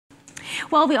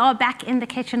Well, we are back in the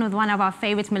kitchen with one of our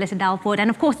favorites, Melissa Delford. And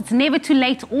of course, it's never too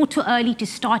late or too early to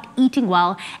start eating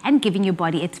well and giving your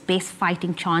body its best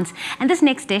fighting chance. And this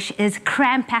next dish is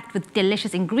cram-packed with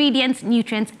delicious ingredients,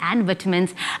 nutrients, and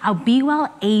vitamins. Our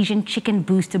B-well Asian Chicken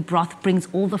Booster Broth brings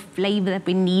all the flavor that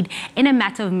we need in a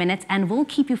matter of minutes and will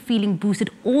keep you feeling boosted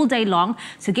all day long.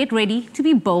 So get ready to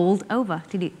be bowled over.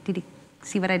 Did you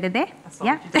see what I did there?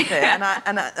 Yeah.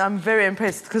 And I'm very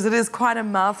impressed because it is quite a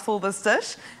mouthful, this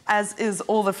dish, as is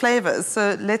all the flavors.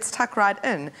 So let's tuck right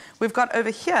in. We've got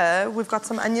over here, we've got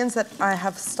some onions that I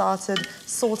have started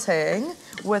sauteing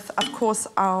with, of course,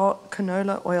 our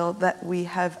canola oil that we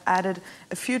have added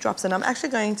a few drops in. I'm actually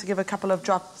going to give a couple of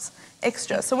drops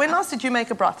extra. So when last did you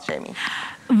make a broth, Jamie?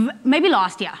 Maybe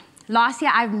last year. Last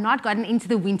year, I've not gotten into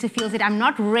the winter feels yet. I'm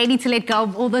not ready to let go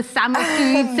of all the summer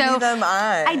food. So Neither am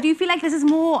I. I do feel like this is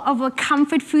more of a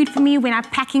comfort food for me when I'm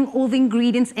packing all the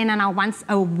ingredients in and I want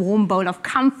a warm bowl of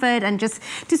comfort and just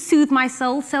to soothe my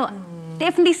soul. So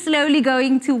definitely slowly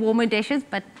going to warmer dishes,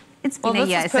 but it's been a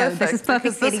year, so this is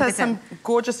perfect. This has some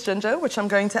gorgeous ginger, which I'm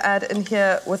going to add in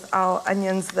here with our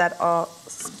onions that are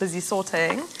busy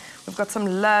sauteing. We've got some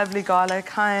lovely garlic,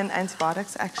 high in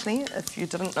antibiotics, actually, if you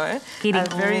didn't know. Getting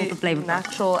very all the flavor.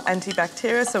 Natural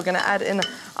antibacterial. So we're going to add in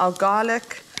our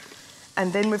garlic.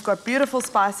 And then we've got beautiful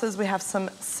spices. We have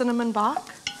some cinnamon bark.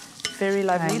 Very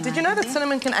lovely. Did you know that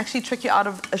cinnamon can actually trick you out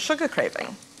of a sugar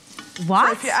craving? What?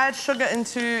 So if you add sugar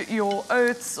into your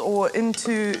oats or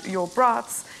into your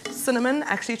broths, cinnamon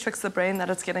actually tricks the brain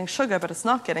that it's getting sugar, but it's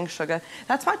not getting sugar.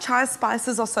 That's why chai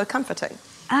spices are so comforting.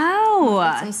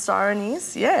 Oh. Some star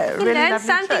anise, yeah, really learn lovely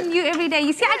something new every day.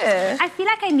 You see, I feel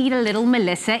like I need a little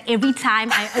Melissa every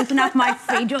time I open up my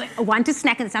fridge or want to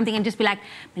snack on something and just be like,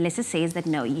 Melissa says that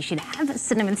no, you should have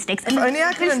cinnamon sticks. If only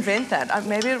I could invent that.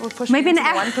 Maybe it would push me into the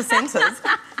 1%ers.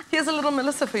 Here's a little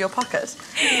Melissa for your pocket.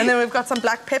 And then we've got some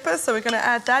black pepper, so we're going to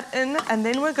add that in. And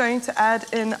then we're going to add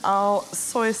in our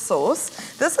soy sauce.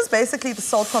 This is basically the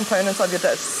salt component of your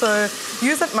dish. So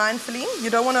use it mindfully. You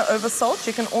don't want to over salt.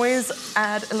 You can always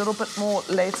add a little bit more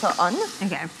later on.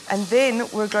 Okay. And then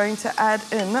we're going to add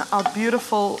in our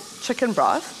beautiful chicken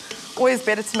broth. Always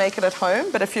better to make it at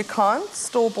home, but if you can't,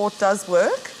 store-bought does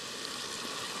work.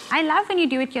 I love when you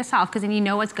do it yourself because then you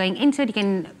know what's going into it. You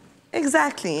can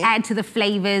add to the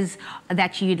flavors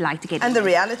that you'd like to get. And the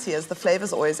reality is the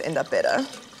flavors always end up better.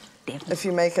 Definitely. If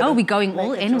you make it. Oh, we're going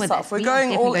all in with it. We're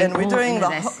going all in. We're doing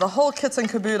the whole kit and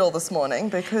caboodle this morning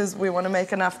because we want to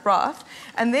make enough broth.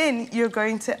 And then you're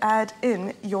going to add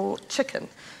in your chicken.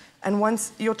 And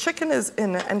once your chicken is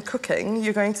in and cooking,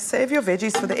 you're going to save your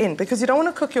veggies for the end because you don't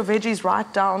want to cook your veggies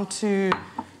right down to,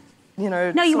 you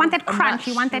know. No, you want that crunch.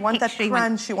 You want that texture.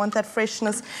 You want that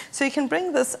freshness. So you can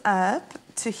bring this up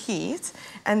to heat,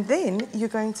 and then you're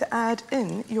going to add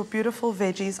in your beautiful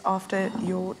veggies after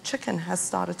your chicken has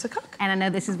started to cook. And I know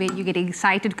this is where you get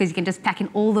excited because you can just pack in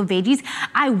all the veggies.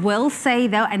 I will say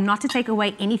though, and not to take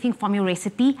away anything from your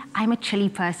recipe, I'm a chili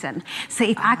person. So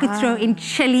if I could throw in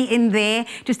chili in there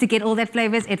just to get all that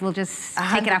flavors, it will just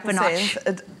take it up a notch.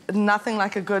 Nothing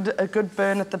like a good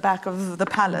burn at the back of the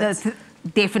palate.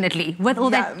 Definitely. With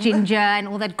all that ginger and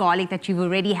all that garlic that you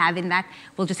already have in that,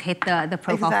 we'll just hit the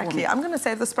profile. Exactly. I'm going to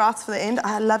save the sprouts for the end.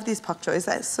 I love these pak choys.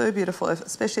 They're so beautiful,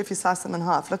 especially if you slice them in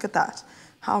half. Look at that.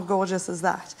 How gorgeous is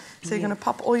that? So you're going to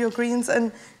pop all your greens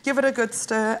in, give it a good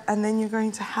stir, and then you're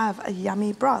going to have a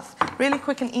yummy broth. Really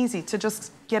quick and easy to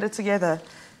just get it together.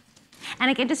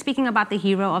 And again, just speaking about the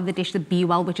hero of the dish, the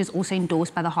B-well, which is also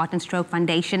endorsed by the Heart and Stroke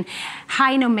Foundation.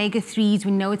 High in omega-3s,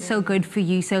 we know it's so good for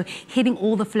you. So hitting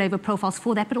all the flavor profiles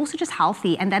for that, but also just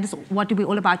healthy. And that is what we're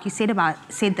all about. You said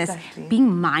this,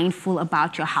 being mindful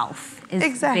about your health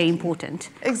is very important.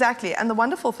 Exactly. And the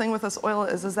wonderful thing with this oil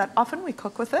is that often we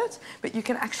cook with it, but you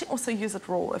can actually also use it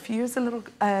raw. If you use a little,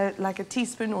 like a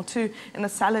teaspoon or two in a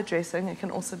salad dressing, it can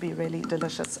also be really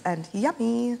delicious and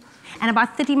yummy. And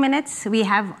about 30 minutes, we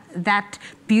have that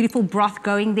beautiful broth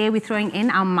going there. We're throwing in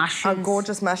our mushrooms. Our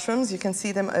gorgeous mushrooms. You can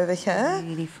see them over here.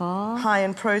 Beautiful. High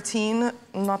in protein.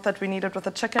 Not that we need it with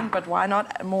the chicken, but why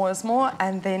not? More is more.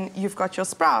 And then you've got your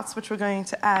sprouts, which we're going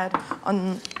to add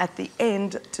on at the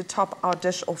end to top our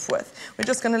dish off with. We're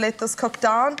just going to let this cook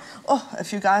down. Oh,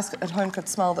 if you guys at home could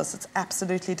smell this, it's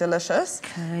absolutely delicious.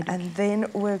 Good. And then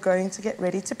we're going to get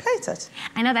ready to plate it.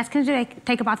 I know that's going to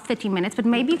take about 30 minutes, but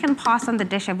maybe you can pass on the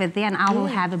dish over there and I will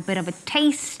have a bit of a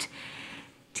taste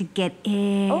to get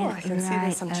in. Oh, I can see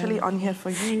there's some chili on here for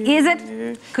you. Is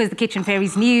it? Because the kitchen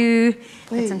fairy's new.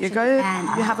 There you go. You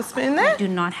have a spoon there? I do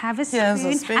not have a spoon. Here's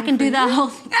a spoon. I can do the whole.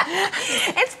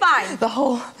 It's fine. The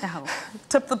whole.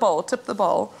 Tip the bowl, tip the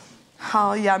bowl.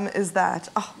 How yum is that?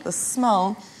 Oh, the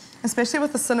smell, especially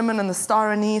with the cinnamon and the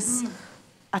star anise.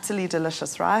 Utterly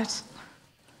delicious, right?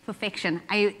 Perfection.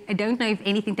 I don't know if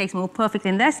anything tastes more perfect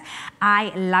than this.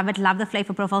 I love it, love the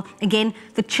flavor profile. Again,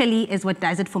 the chili is what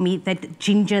does it for me. That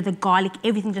ginger, the garlic,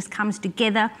 everything just comes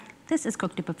together. This is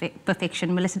cooked to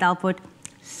perfection. Melissa Delport,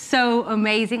 so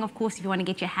amazing. Of course, if you want to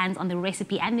get your hands on the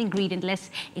recipe and the ingredient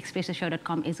list,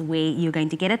 expressoshow.com is where you're going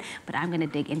to get it. But I'm going to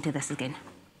dig into this again.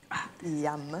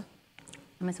 Yum.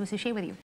 I'm supposed to share with you.